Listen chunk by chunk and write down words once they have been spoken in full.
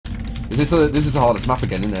This is the hardest map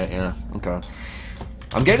again, isn't it? Yeah. Okay.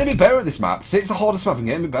 I'm getting a bit better at this map. See, it's the hardest map. I'm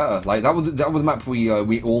getting a bit better. Like that was the map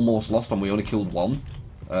we almost lost on. We only killed one.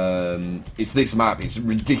 It's this map. It's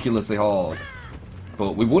ridiculously hard,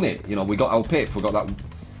 but we won it. You know, we got our pip. We got that.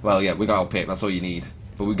 Well, yeah, we got our pip. That's all you need.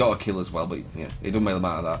 But we got a kill as well. But yeah, it doesn't really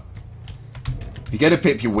matter that. If you get a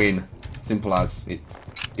pip, you win. Simple as it.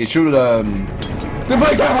 It should.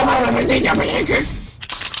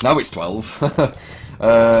 Now it's 12.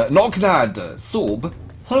 Knocknad sub.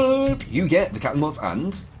 Hope you get the cat and mods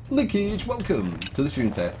and Lickage. Welcome to the stream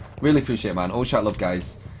today. Really appreciate it, man. All shout love,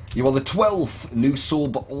 guys. You are the 12th new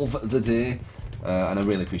sub of the day, and I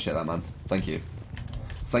really appreciate that, man. Thank you.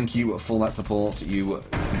 Thank you for that support, you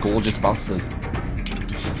gorgeous bastard.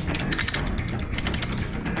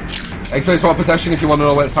 X-Ray Swap Possession if you want to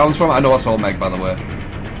know where it sounds from. I know I saw Meg, by the way.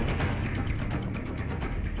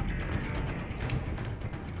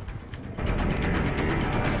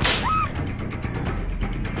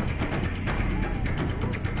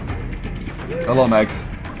 Hello, Meg.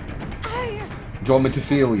 Do you want me to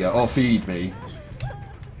feel you or feed me?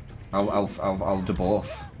 I'll do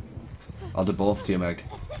both. I'll do both to you, Meg.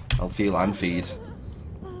 I'll feel and feed.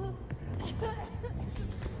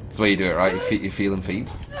 That's the way you do it, right? You feel and feed.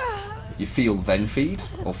 You feel then feed,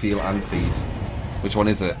 or feel and feed. Which one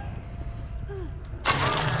is it?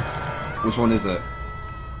 Which one is it?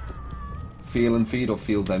 Feel and feed or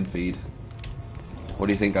feel then feed? What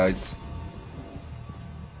do you think, guys?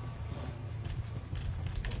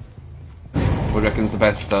 What do you reckon's the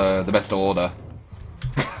best order?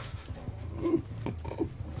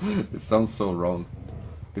 It sounds so wrong.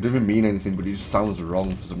 It doesn't even mean anything, but it just sounds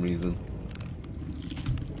wrong for some reason.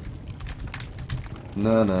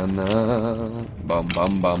 Na na na, bum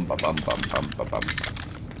bum bum bum bum bum bum bum.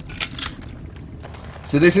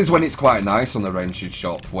 So this is when it's quite nice on the rented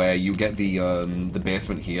shop, where you get the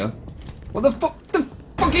basement here. What the fuck? The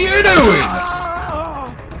fuck are you doing?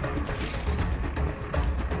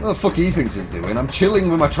 What the fuck he thinks he's doing? I'm chilling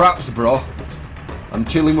with my traps, bro. I'm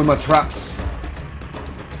chilling with my traps.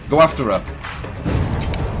 Go after her.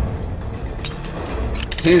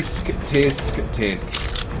 Tisk, tisk, tisk.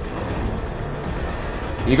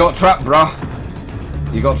 You got trapped, bruh.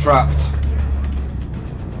 You got trapped.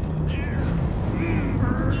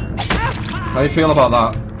 How you feel about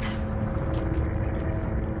that?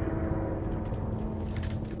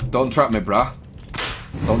 Don't trap me, bruh.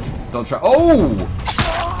 Don't trap. Oh!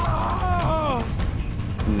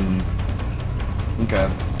 Okay.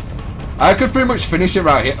 I could pretty much finish it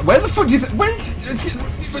right here. Where the fuck do you think? Wait.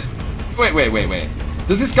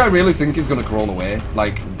 Does this guy really think he's gonna crawl away?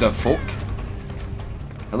 Like, the fuck?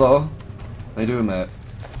 Hello? How you doing, mate?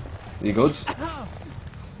 Are you good?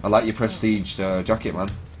 I like your prestige jacket,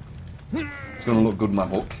 man. It's gonna look good in my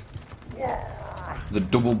hook. The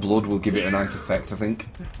double blood will give it a nice effect, I think.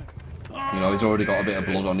 You know, he's already got a bit of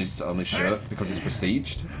blood on his shirt because it's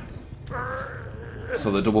prestiged. So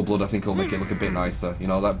the double blood, I think, will make it look a bit nicer. You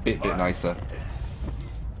know, that bit nicer.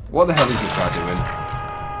 What the hell is this guy doing?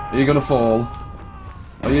 Are you gonna fall?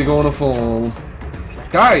 Are you gonna fall?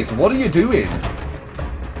 Guys, what are you doing?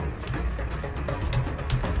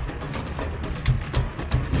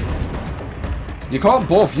 You can't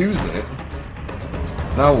both use it.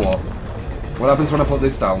 Now what? What happens when I put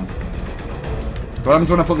this down? What happens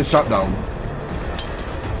when I put this trap down?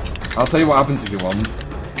 I'll tell you what happens if you want.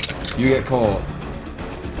 You get caught.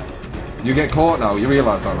 You get caught now, you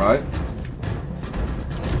realise that, right?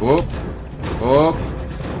 Up. Up.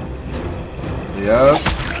 Yep.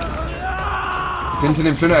 It isn't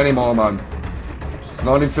infinite anymore, man. It's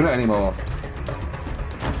not infinite anymore.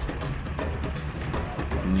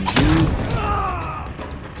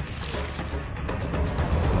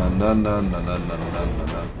 No.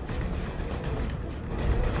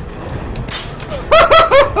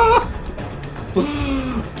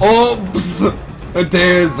 Oops!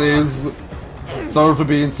 Daisies! Sorry for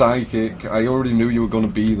being psychic. I already knew you were going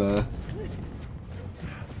to be there.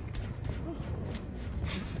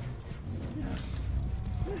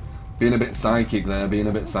 Being a bit psychic there, being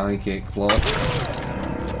a bit psychic. Plot.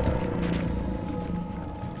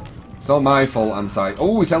 It's not my fault I'm psychic.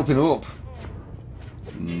 Oh, he's helping up.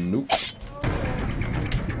 Nope.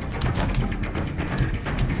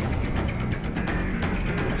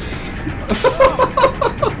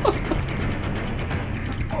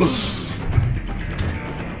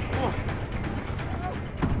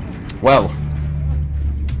 Well.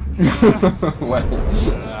 Well.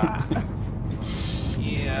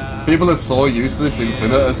 Yeah. People are so used to this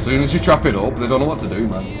infinite, as soon as you trap it up, they don't know what to do,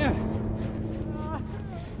 man. Yeah.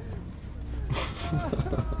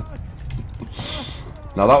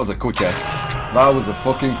 Now that was a quickie. That was a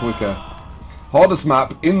fucking quickie. Hardest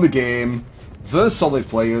map in the game. Versus solid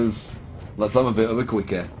players. Let's have a bit of a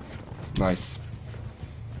quickie. Nice.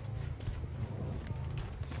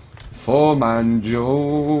 Four-man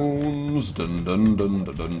Jones. Dun dun dun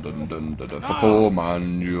dun dun dun dun dun dun. For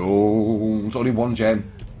Four-man Jones. Only one gem.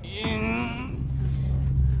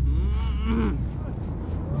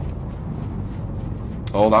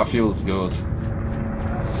 Oh, that feels good.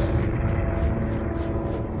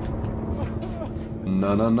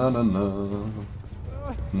 Na na na na na.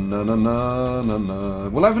 Na na na na na.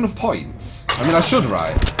 Will I have enough points? I mean, I should,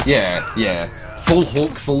 right? Yeah, yeah. Full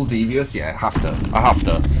hook, full devious. Yeah, have to. I have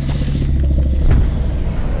to.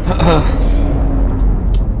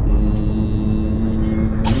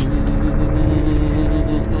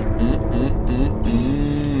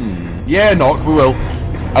 Yeah, Knock, we will.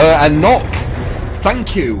 And Knock,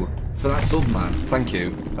 thank you for that sub, man. Thank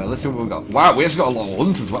you. Let's see what we've got. Wow, we actually got a lot of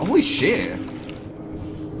hunters as well. Holy shit.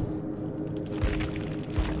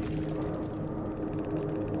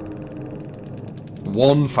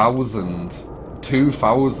 1,000,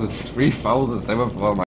 2,000, 3,000, 7,000.